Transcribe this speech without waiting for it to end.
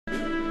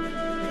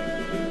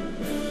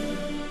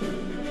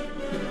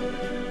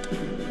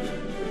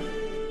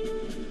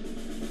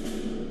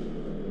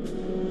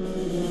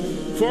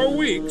For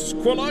weeks,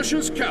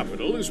 Qualasha's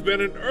capital has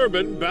been an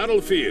urban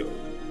battlefield.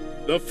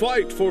 The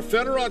fight for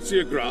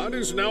Federatsiygrad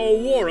is now a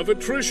war of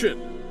attrition,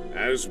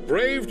 as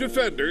brave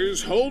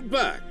defenders hold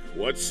back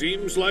what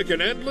seems like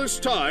an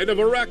endless tide of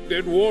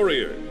arachnid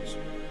warriors.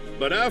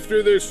 But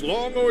after this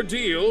long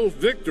ordeal,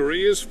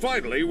 victory is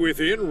finally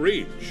within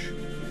reach.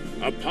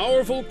 A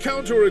powerful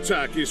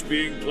counterattack is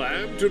being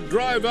planned to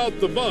drive out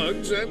the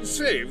bugs and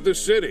save the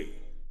city.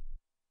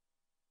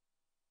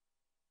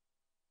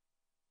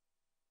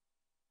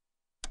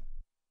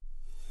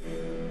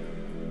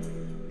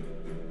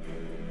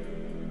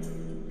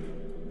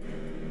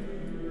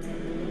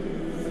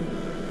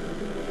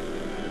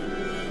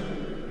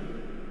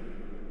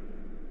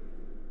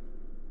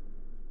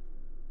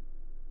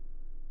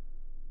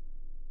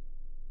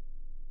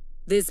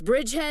 This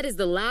bridgehead is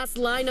the last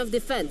line of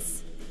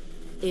defense.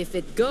 If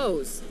it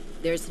goes,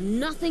 there's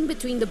nothing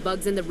between the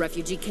bugs and the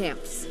refugee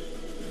camps.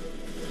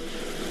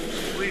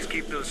 Please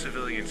keep those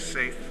civilians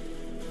safe.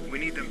 We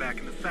need them back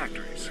in the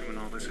factories when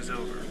all this is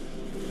over.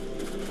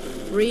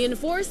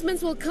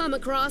 Reinforcements will come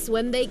across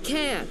when they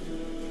can.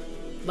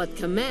 But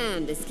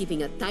Command is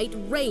keeping a tight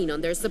rein on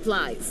their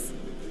supplies.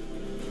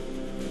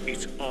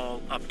 It's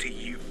all up to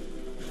you.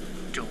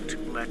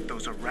 Don't let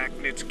those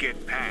arachnids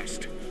get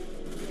past.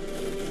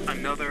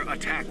 Another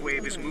attack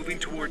wave is moving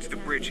towards the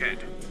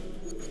bridgehead.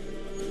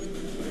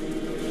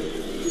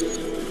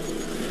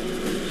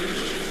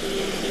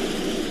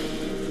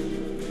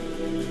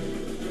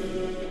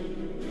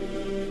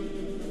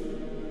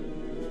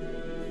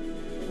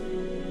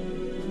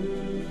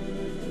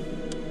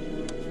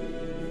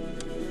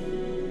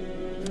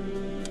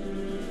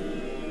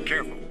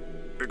 Careful.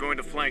 They're going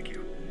to flank you.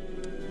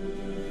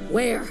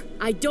 Where?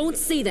 I don't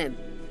see them.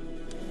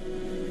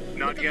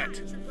 Not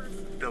yet.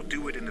 They'll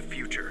do it in the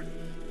future.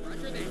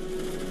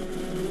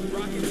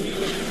 Rocket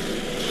team.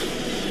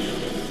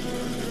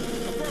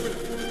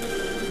 Affirmative.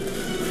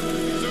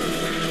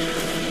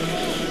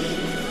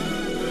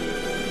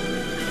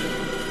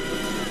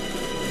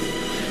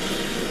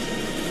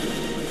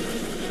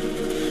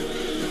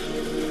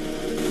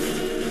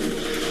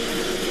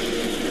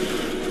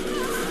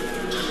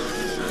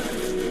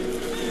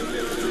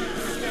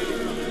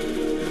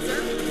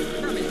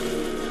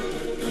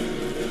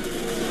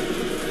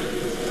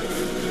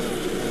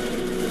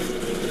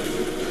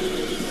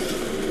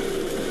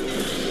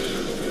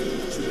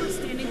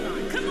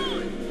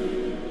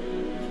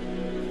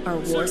 Our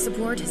war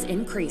support has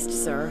increased,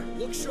 sir.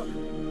 Look sharp.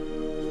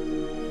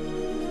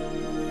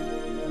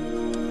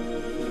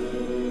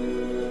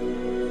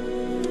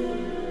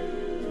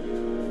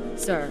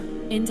 Sir,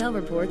 intel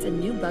reports a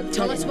new bug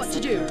Tell threat us in the what to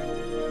do. sector.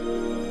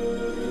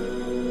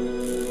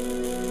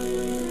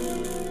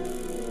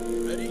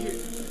 Ready here.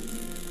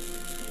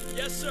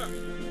 Yes, sir.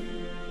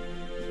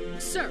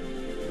 Sir,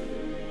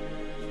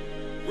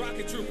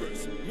 Rocket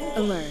troopers, move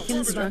Alert. up.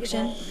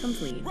 Construction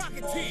complete.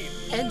 Rocket team.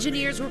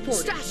 engineers report.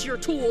 Stash your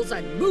tools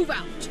and move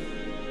out.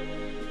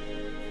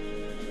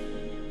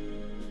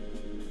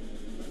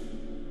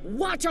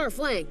 Watch our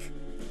flank.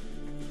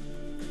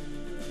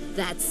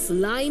 That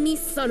slimy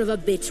son of a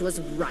bitch was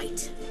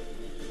right.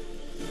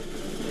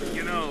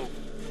 You know,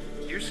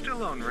 you're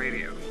still on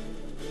radio.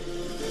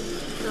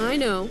 I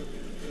know.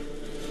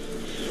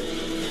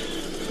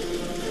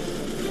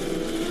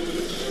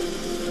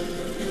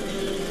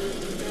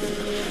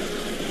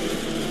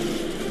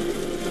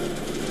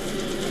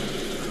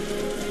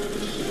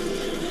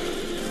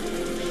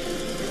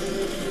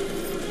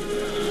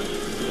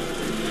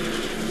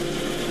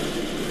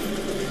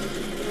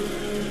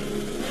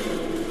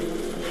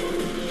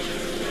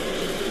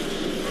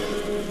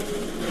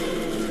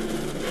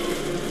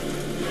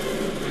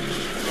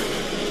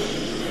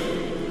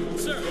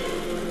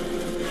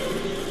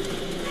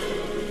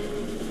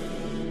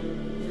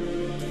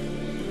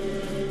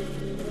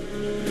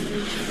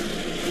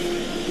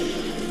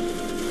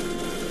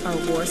 Our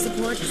war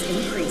support has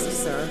increased,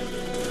 sir.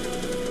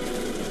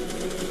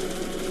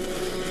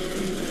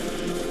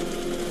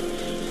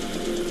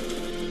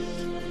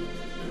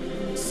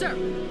 Sir.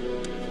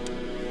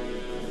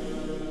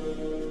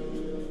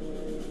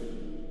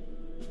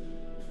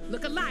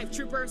 Look alive,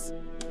 troopers.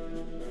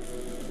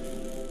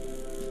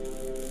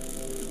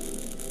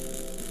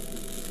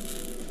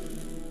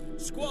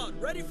 Squad,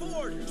 ready for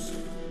orders.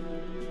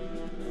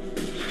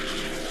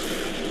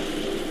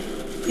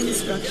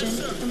 Construction Yes,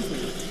 sir.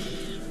 complete.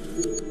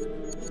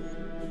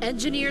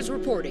 Engineers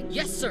reporting.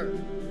 Yes, sir.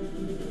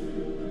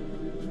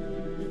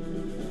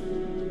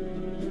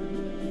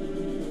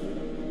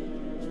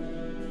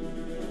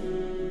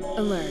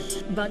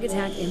 Alert. Bug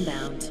attack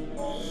inbound.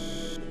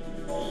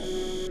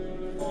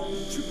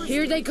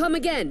 Here they come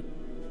again.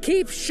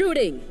 Keep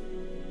shooting.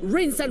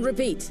 Rinse and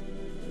repeat.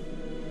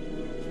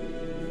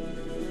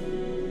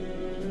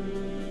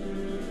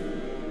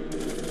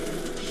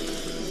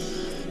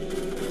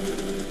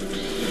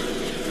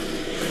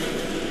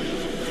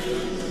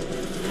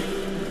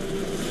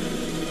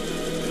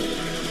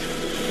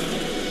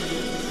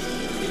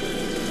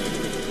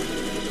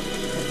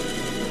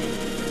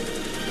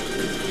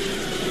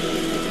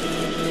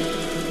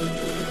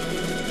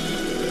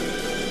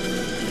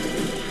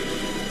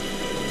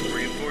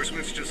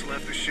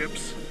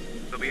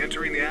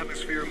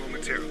 clear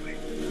momentarily.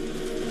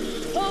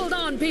 Hold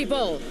on,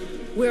 people!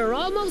 We're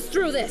almost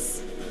through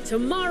this.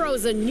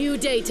 Tomorrow's a new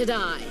day to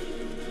die.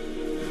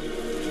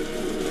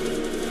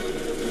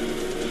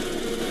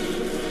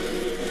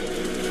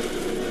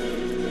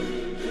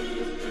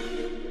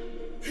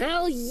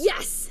 Hell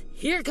yes!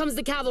 Here comes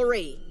the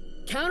cavalry.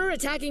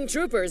 Counter-attacking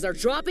troopers are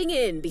dropping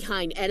in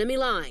behind enemy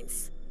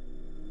lines.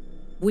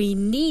 We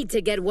need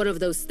to get one of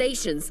those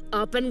stations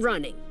up and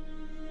running.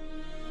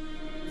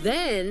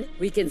 Then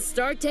we can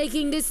start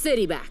taking this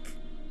city back.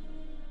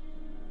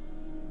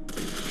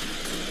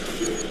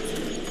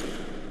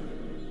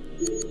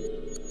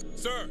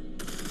 Sir!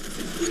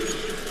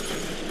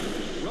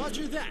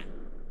 Roger that.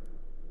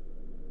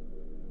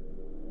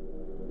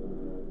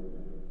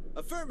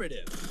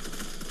 Affirmative.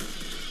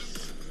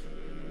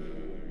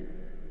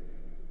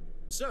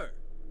 Sir.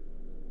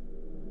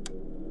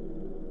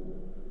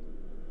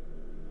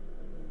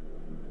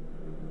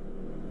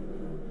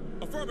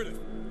 Affirmative.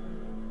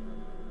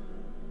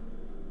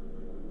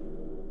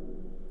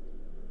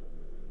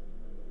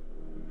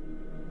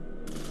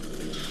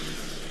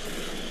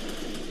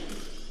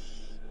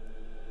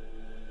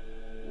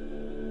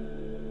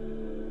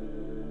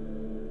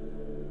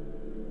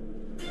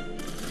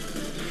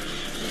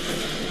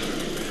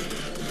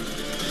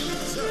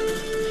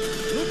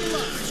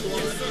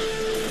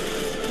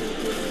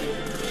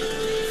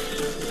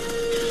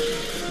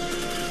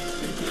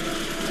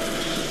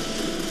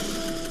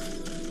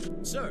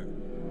 Sir.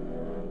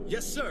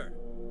 Yes, sir.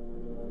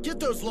 Get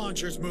those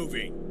launchers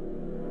moving.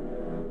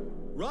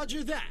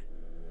 Roger that.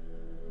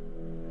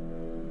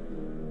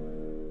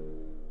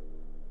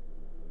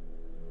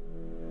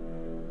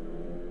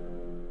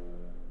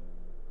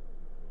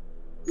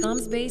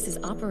 Comms base is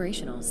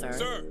operational, sir.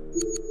 Sir.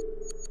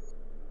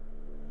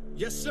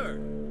 Yes, sir.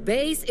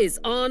 Base is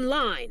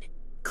online.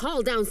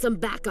 Call down some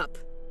backup.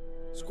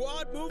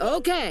 Squad, move.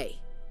 Okay.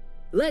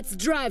 Let's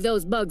drive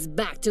those bugs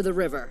back to the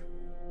river.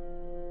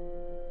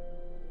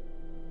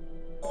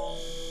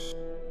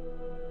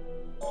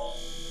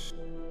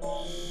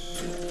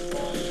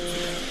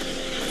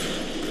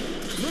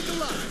 Look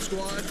alive,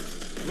 squad.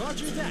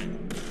 Roger that.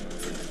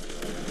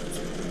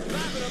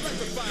 Rapid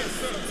electrify, yes,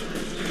 sir.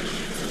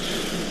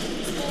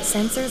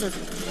 Sensors are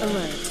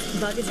alert.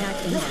 Bug attack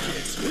inbound.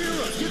 Rockets,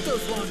 we're up. Get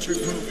those launchers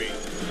moving.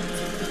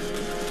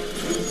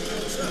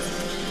 Sir.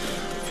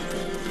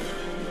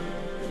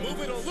 Move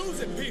it or lose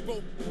it,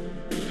 people.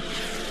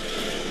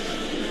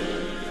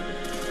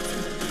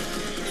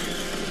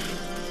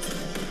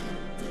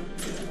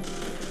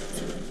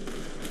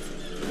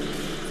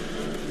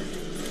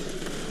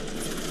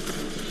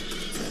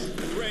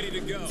 Ready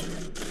to go.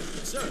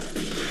 Sir.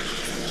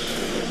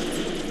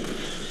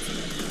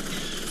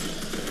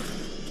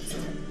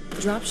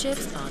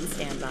 Dropships on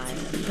standby.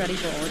 Ready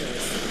for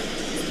orders.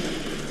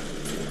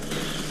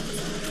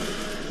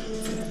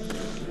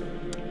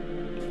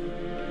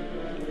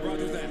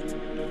 Roger that.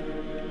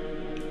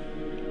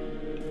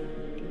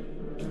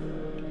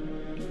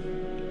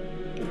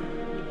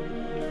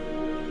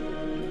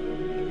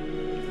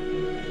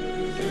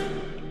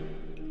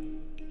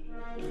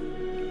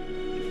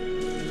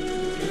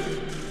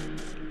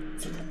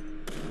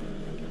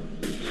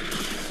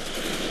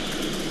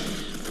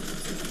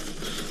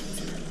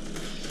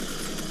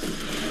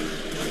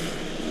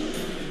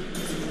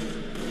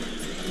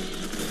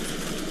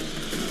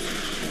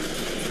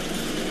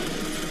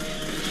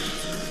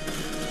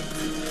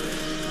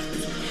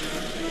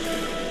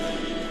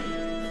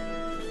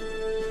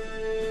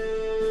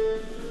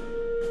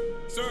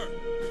 Sir.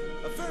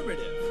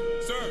 Affirmative.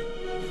 Sir.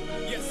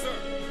 Yes, sir.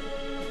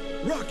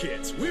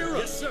 Rockets, we're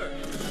up. Yes, sir.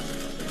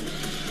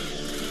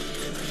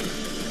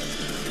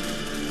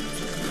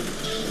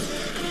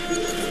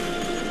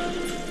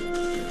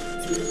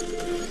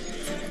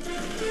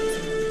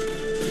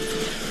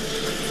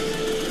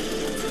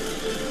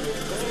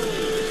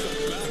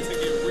 About to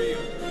get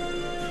real.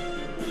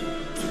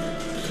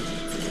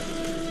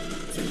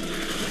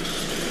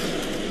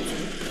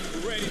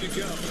 Ready to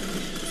go.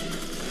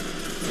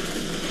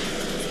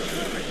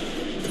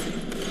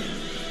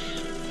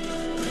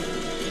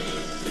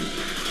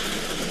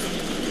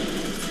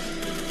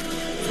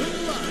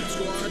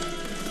 Squad.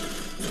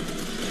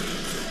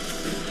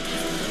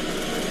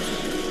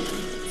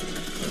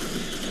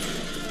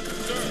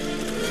 Sir,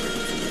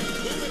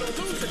 move it or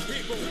lose it,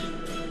 people.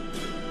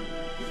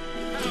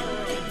 Power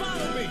up,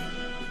 follow me.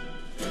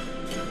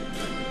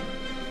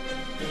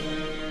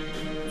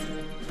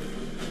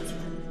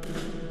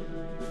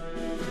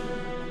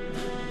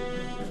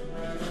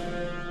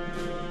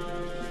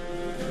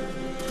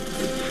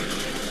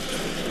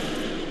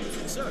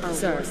 Sir.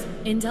 Sir,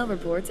 intel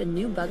reports a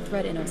new bug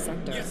threat in our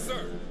sector. Yes,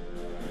 sir.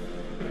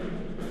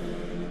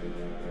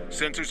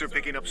 Sensors are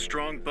picking up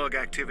strong bug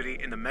activity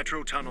in the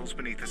metro tunnels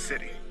beneath the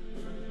city.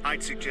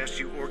 I'd suggest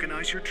you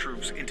organize your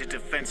troops into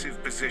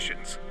defensive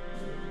positions.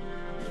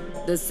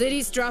 The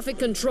city's traffic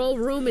control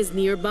room is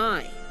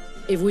nearby.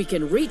 If we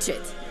can reach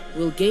it,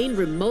 we'll gain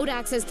remote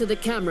access to the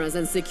cameras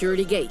and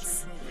security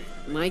gates.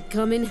 Might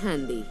come in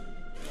handy.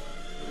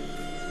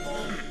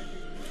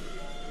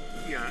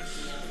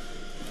 Yes,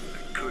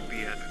 that could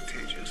be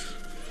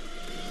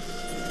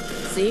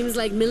Seems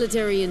like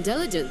military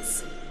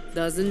intelligence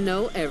doesn't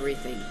know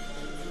everything.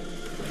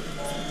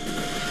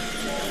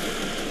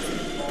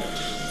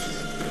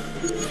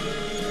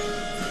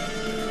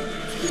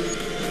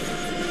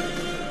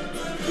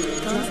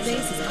 Boss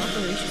base is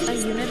operational. A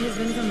unit has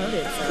been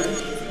promoted, sir.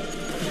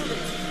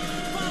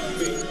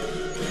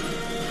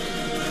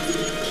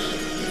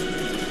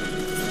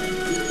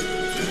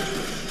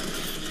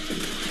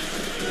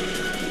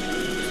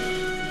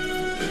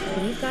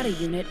 We've got a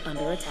unit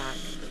under attack.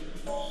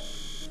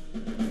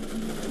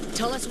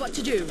 Tell us what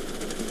to do.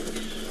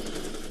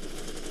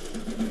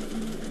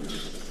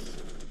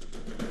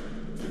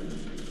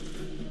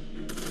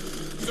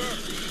 Sir!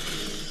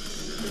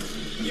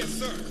 Yes,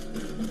 sir!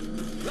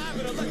 Live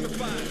and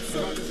electrified,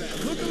 sir!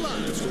 Look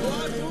alive,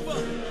 squad! Move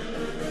up!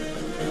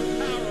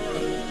 Power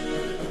up!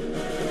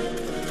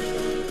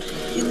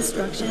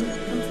 Instruction.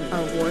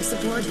 Our war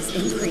support has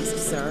increased,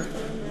 sir.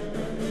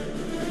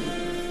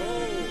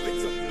 Oh,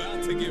 it's about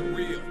to get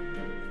real.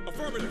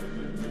 Affirmative.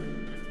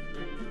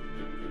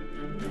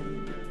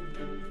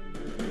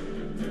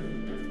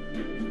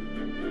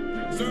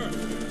 Sir.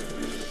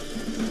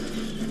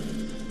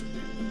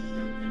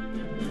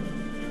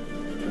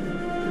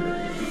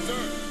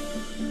 Sir.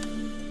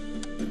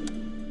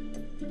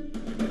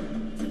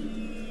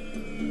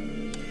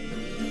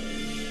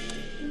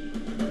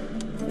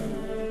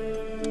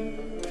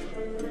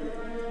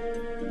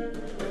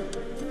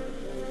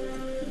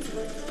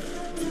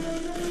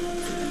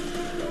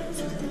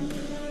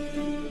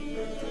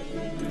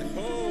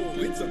 Oh,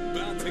 it's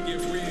about to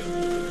get real.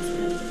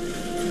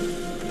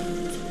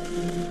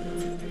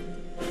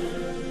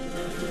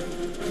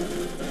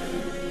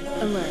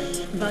 Alert.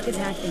 Bug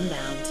attack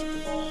inbound.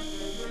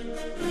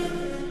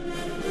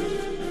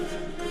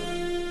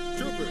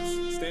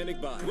 Troopers, standing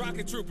by.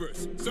 Rocket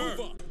troopers, sir. Move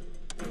up.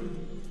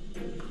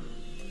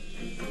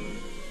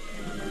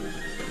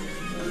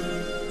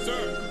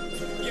 Sir.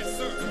 Yes,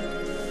 sir.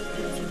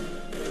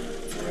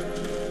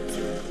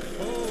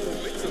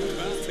 Oh, it's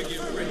about to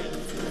get real.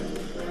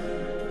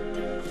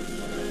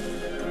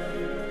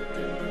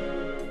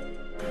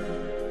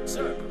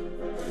 Sir.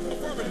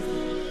 Affirmative.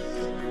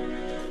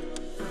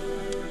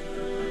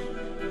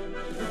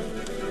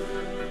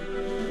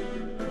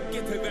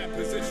 Get to that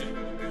position.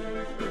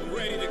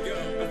 Ready to go.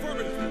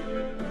 Affirmative.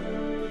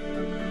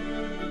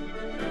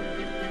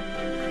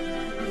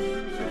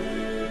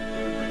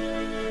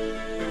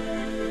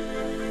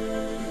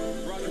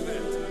 Roger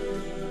that.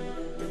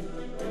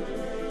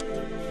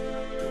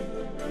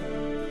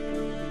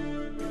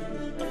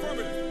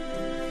 Affirmative.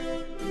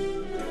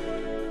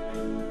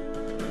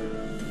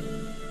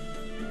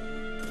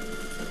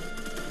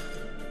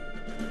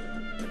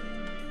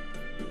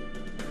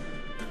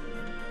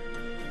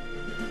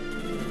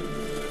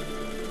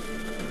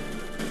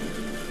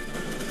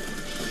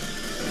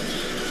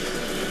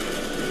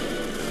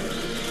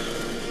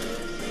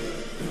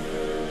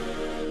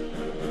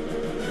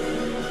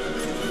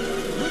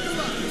 Look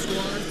alive,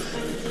 squad.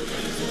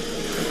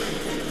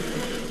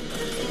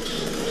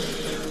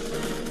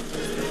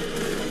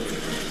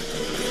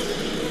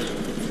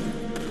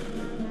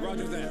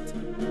 Roger that.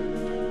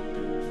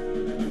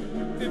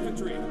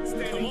 Infantry,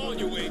 standing. Come on,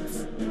 you apes.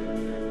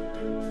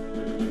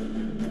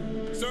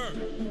 Sir.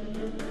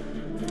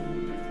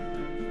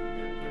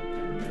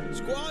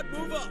 Squad,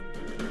 move up.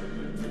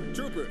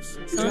 Troopers,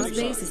 Boss standing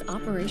base by. is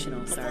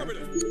operational, sir.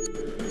 Affirmative.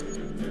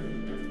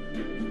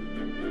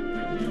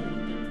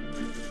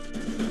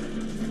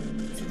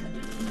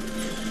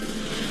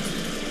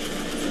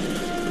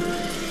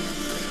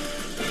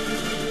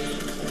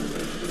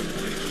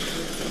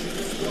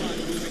 Squad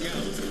moving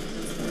out.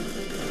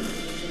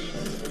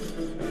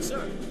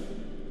 Sir.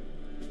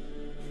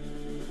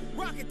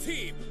 Rocket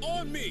team,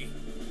 on me.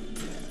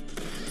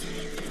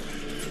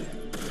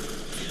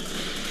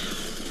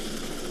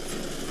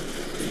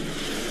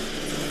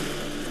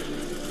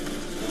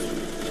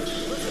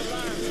 Look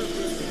alive,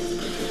 troopers.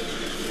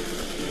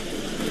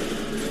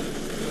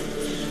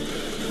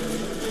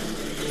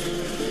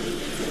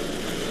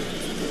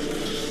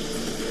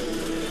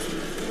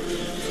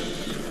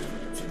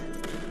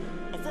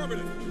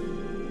 Affirmative.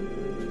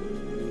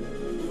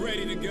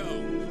 Ready to go.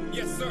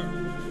 Yes, sir.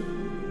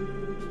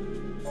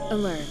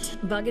 Alert.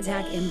 Bug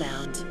attack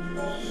inbound.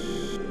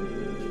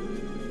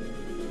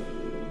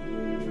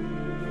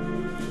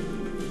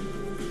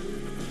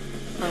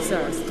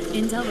 Sir,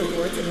 intel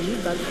reports of a new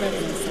bug threat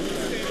in the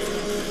sector.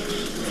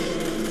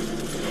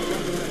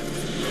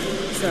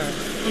 Sir,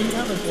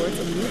 intel reports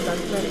a new bug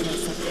threat in the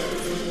sector.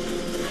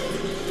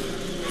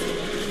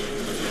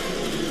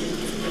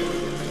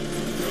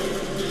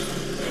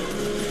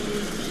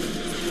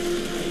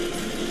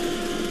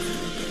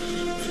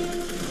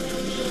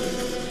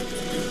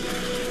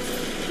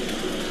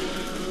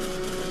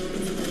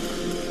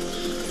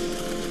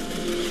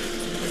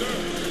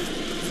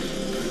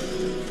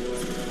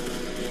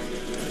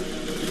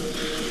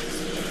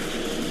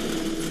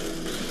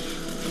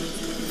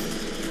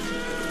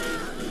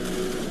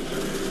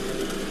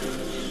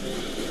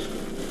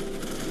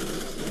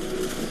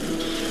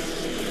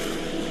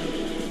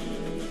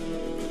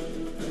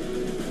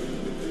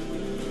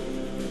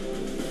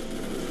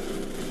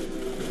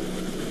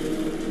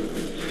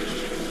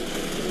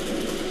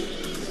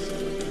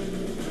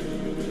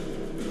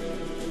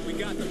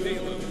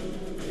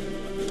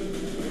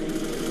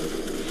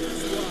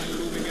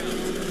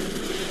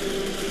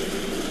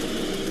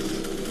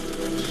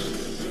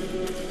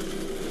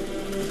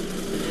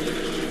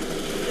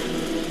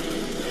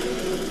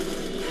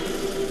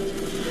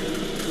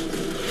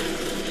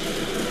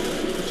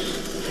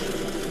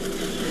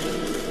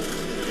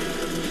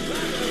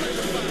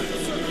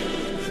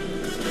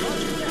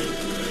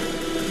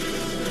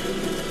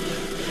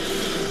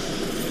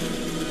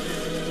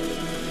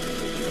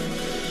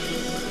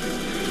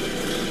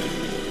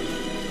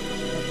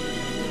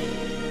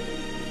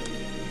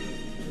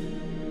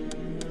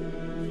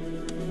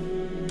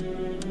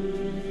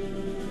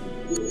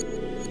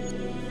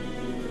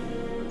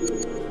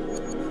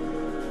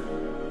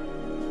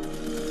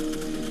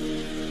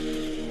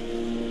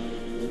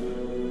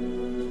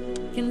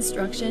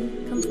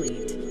 Construction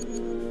complete.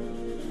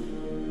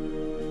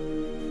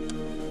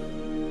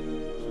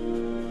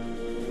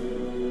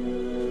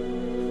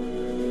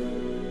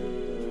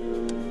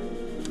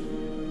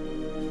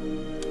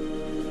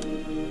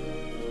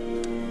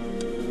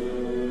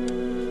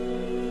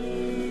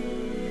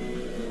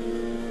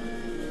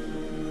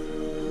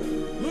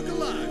 Look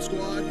alive,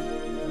 squad.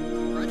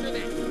 Roger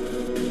that.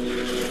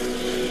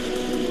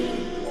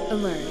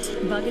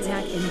 Alert. Bug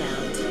attack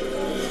inbound.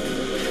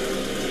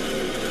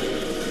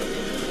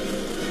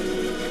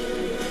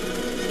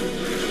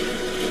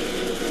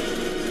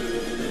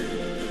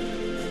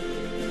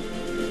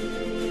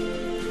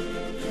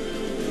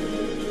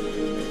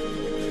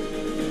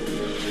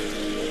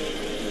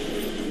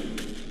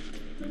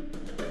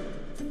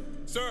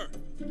 Sir,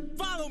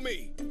 follow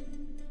me.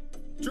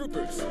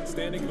 Troopers,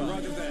 standing by.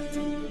 Roger that.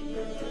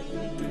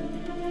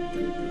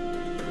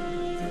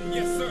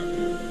 Yes, sir.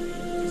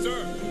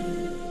 Sir.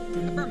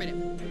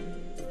 Affirmative.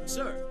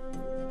 Sir.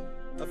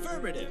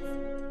 Affirmative.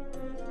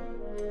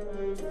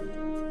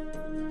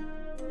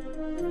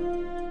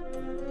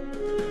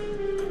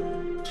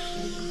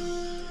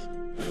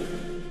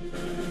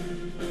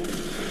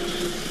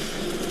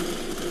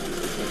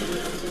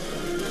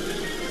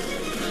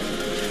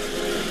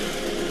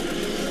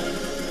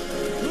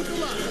 Look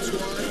alive,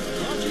 squad.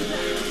 Roger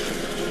that.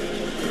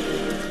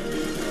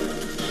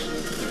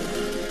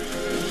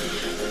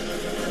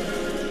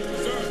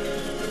 Sir.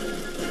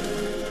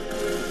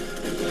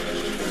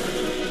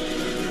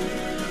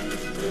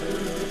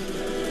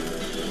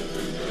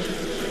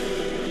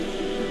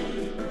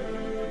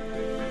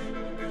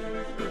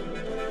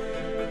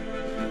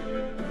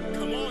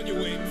 Come on, you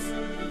apes.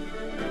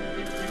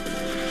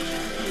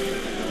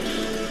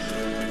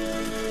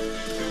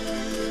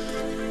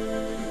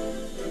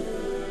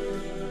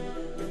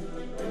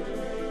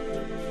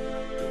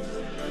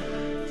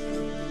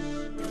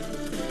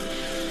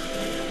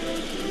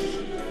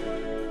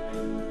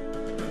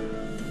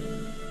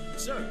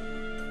 Sir.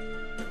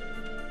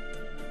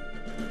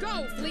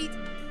 Go, fleet!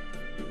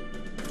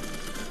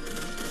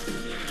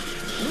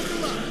 Look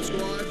alive,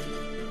 squad.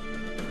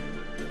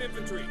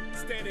 Infantry,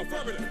 standing.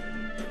 Affirmative.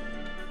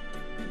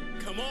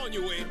 Come on,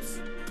 you apes.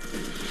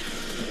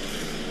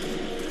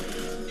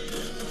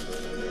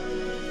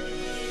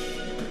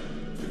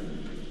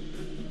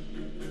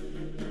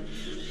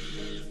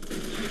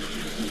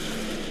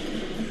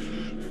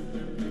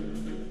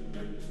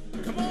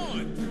 Come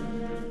on.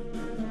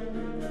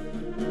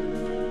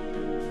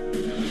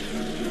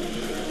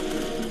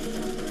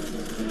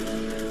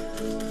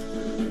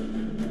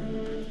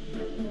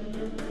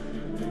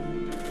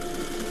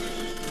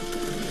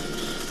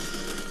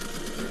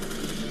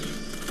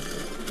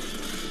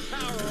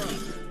 Power up.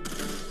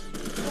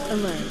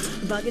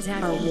 Alert. Bug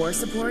attack. Our war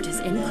support has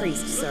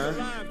increased, sir.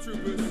 Alive,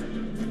 troopers.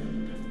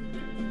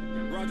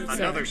 Roger,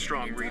 Another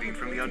strong reading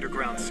from the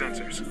underground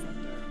sensors.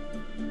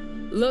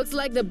 Looks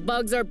like the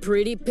bugs are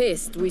pretty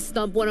pissed we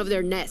stumped one of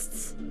their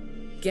nests.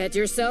 Get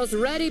yourselves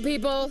ready,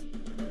 people!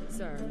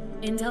 Sir.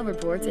 Intel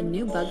reports a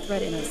new bug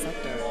threat in our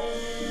sector.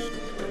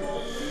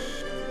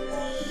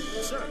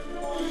 Sir.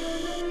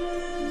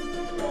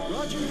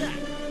 Roger that.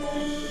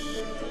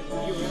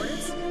 Your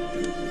orders?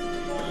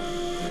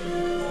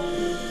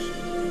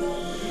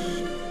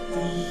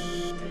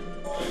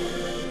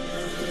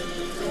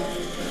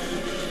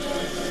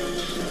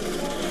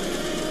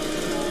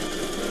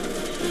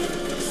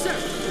 Sir!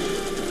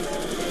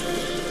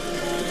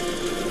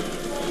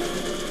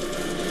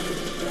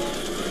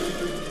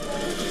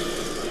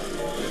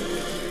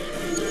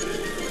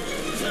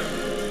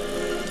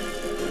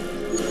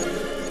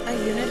 A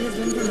unit has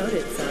been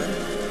promoted, sir.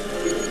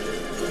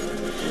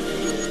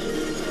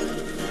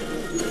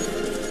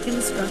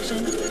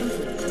 Construction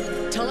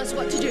complete. Tell us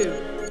what to do.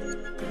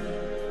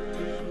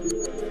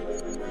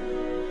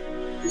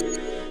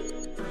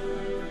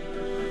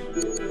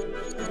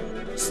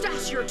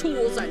 Stash your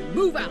tools and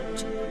move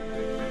out!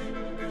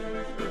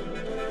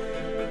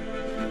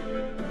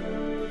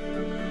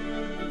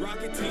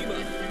 Rocket team up.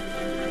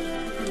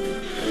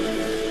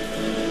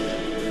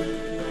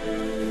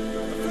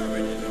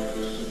 Affirmative.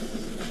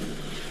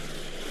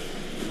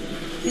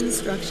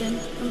 Construction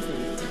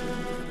complete.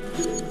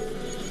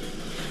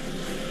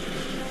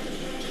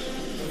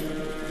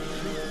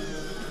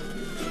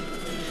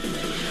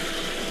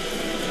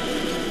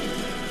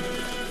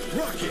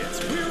 Rockets,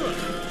 we're up.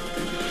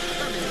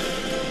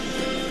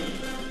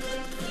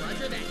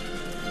 Roger that.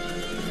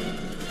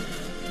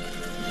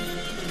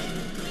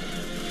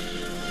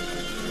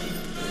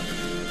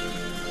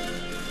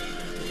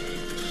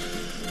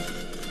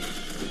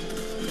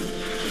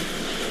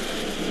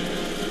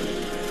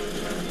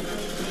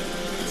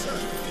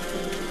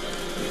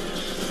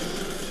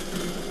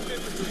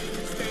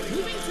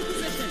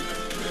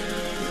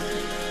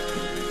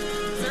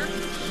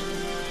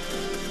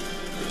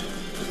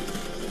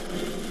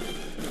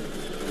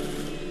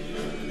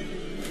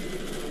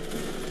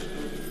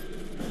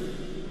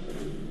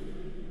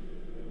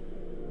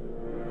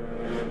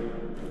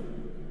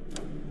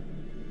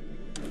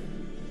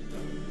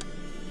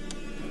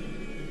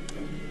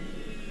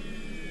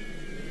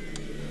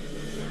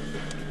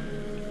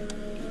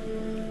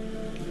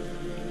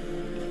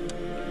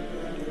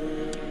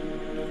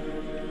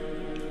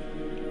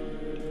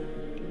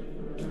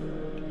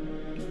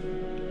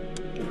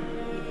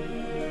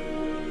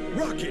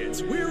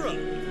 kids, we're up.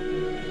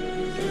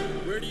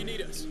 Where do you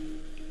need us?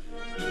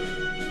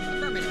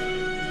 Affirmative.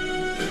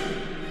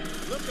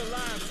 Look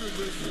alive,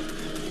 troopers.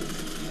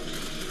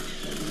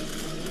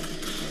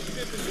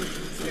 Infantry,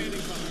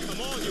 standing by.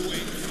 Come on, you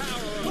wings. Power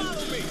up.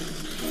 Follow me.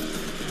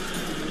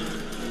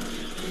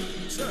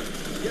 Sir.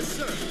 Yes,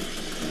 sir.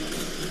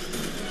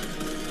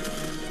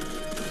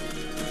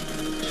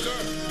 Sir.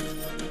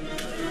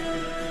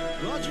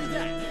 Roger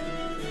that.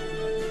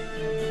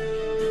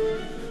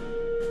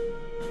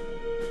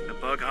 The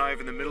bug hive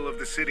in the middle of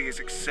the city is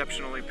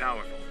exceptionally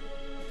powerful.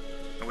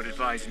 I would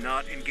advise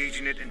not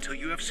engaging it until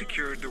you have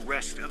secured the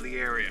rest of the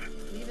area.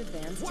 We've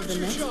advanced to What's the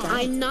your next job? battle.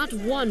 I'm not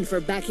one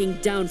for backing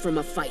down from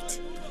a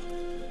fight.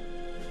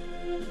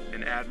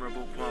 An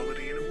admirable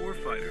quality in a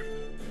warfighter.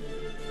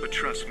 But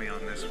trust me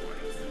on this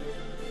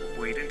one.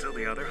 Wait until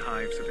the other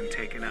hives have been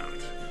taken out.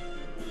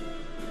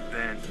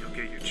 Then you'll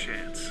get your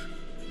chance.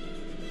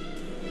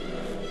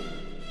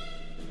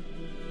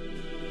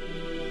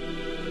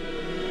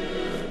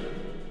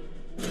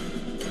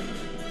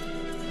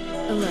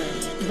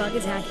 Alert. Bug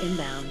attack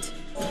inbound.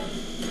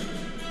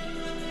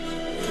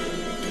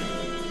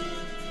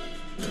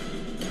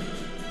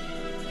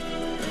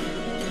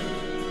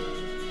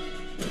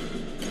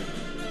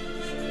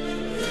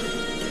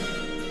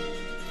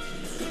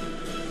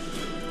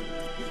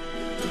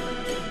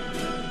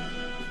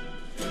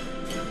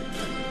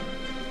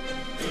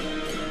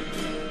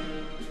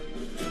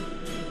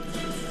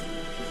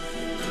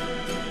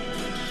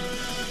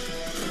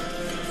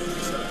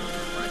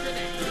 Roger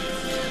that.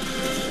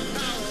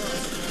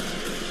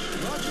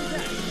 Roger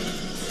that.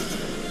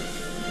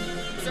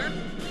 Sir?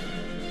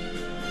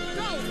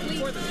 Go, fleet!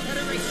 For the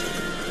Federation.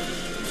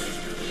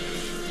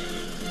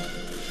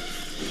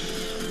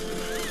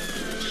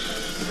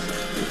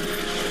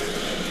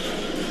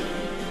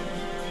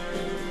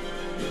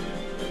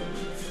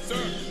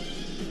 Sir.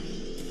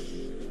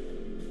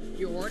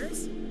 Your orders?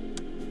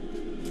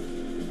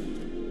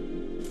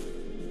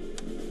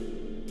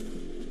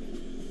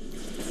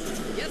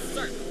 Yes,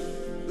 sir.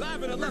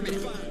 Live at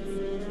 11:05.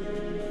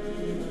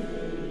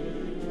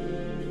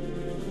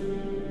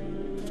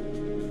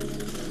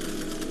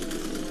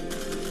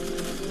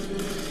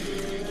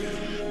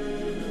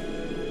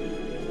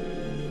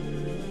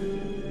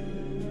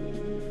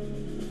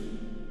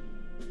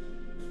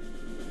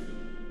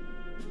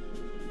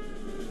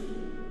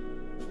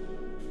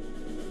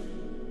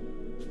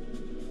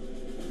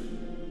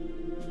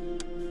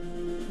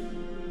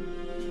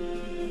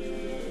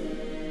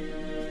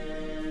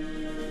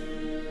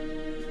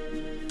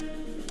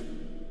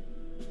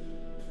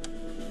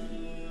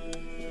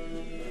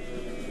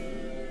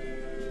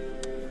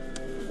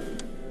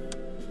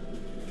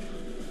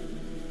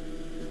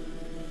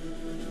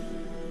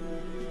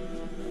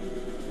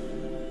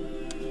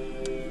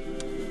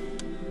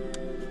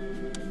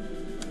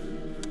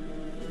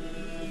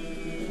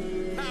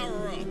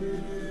 Power up.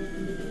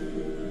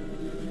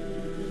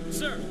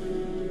 Sir.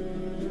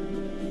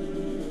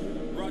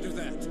 Roger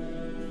that.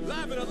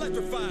 Live and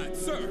electrified,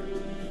 sir.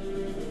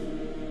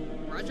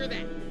 Roger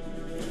that.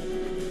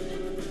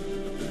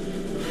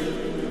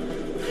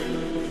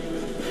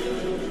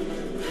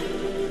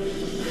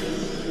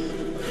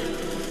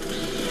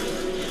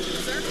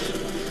 Sir?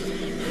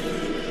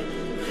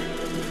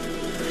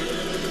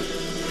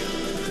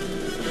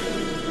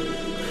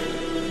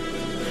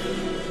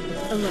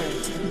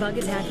 Alert. Bug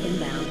attack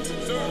inbound.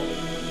 Sir.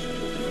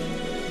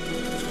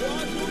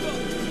 Squad, move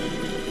up.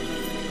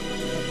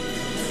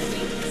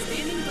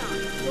 Standing by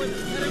for the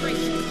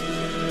Federation.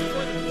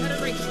 For the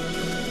Federation.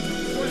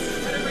 For the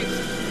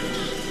Federation.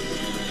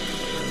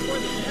 For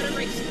the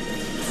Federation.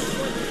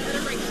 For the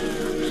Federation.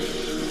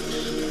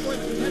 For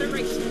the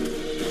Federation.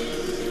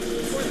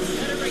 For the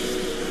Federation.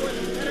 For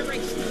the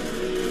Federation.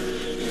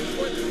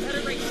 For the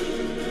Federation.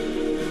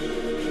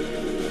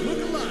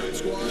 Look alive,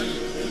 squad.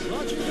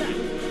 Roger that.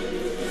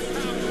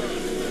 Power up.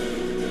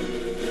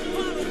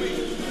 Follow me.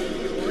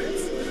 Your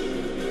orders?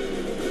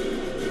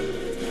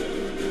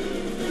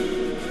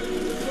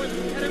 For the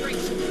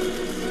Federation.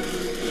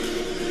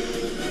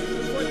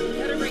 For the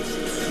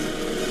Federation.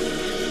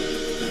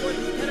 For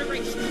the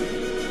Federation.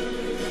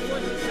 For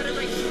the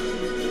Federation.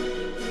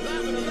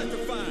 Live and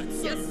electrified,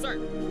 sir. Yes, sir.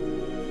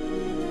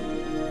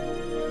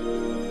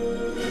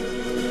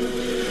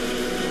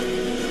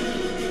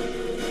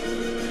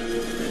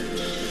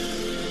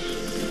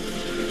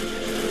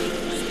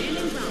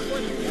 Standing by for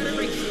the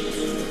Federation.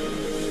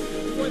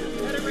 For the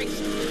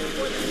Federation.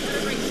 For the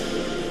Federation.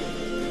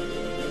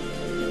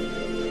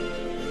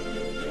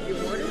 Your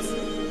orders?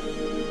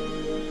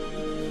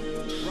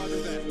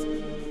 Roger that.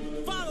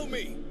 Follow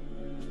me.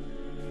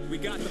 We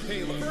got the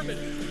payload.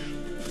 Affirmative.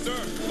 Sir.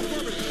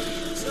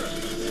 Affirmative. Sir.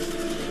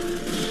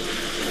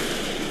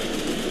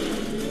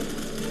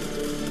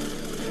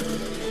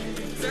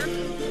 Sir?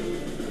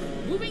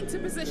 Moving to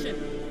position.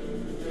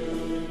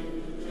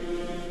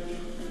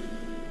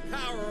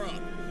 Power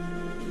up.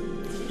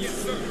 Yes,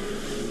 sir.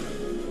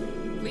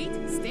 Fleet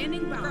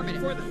standing by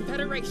for the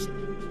Federation.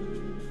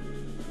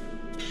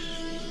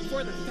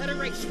 For the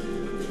Federation.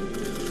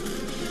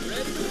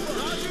 Ready to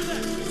Roger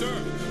that. Sir.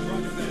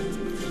 Roger that.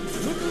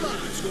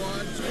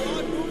 squad.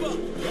 Squad, move up.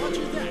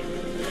 Roger that.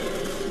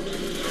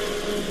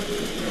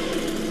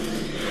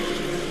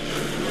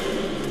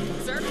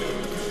 Sir, go!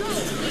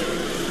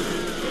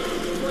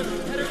 For the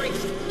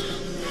Federation.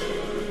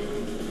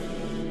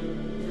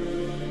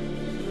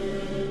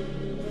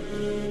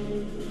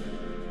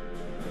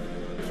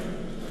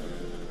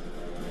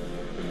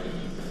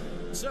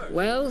 Sir.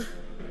 Well,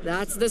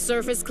 that's the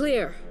surface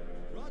clear.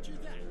 Roger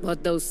that.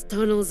 But those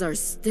tunnels are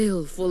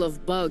still full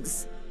of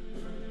bugs.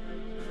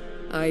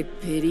 I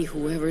pity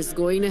whoever's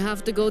going to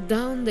have to go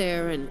down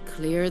there and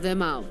clear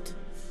them out.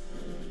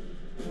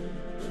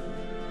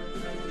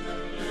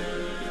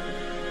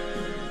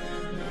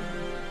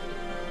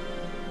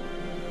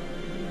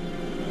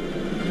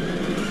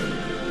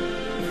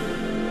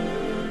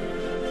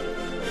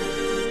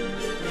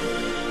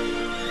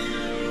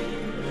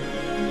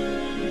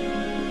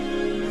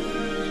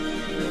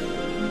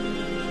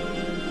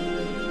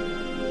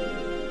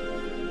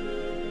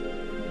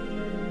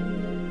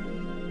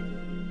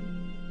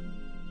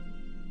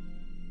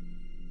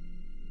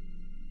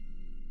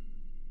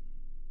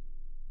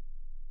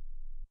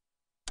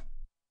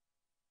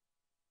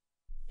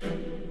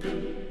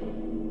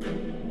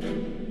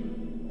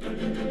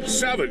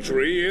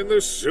 Savagery in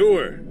the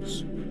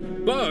sewers.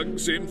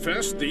 Bugs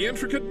infest the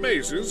intricate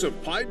mazes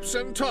of pipes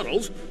and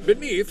tunnels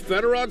beneath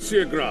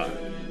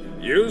Federatsiygrad,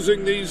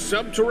 using these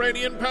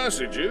subterranean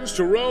passages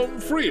to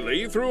roam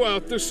freely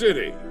throughout the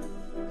city.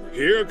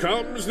 Here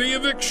comes the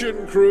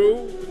eviction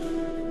crew.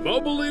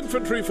 Mobile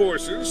infantry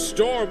forces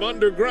storm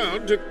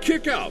underground to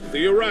kick out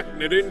the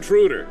arachnid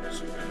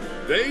intruders.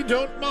 They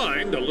don't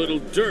mind a little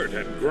dirt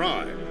and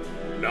grime.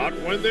 Not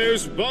when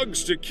there's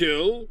bugs to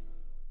kill.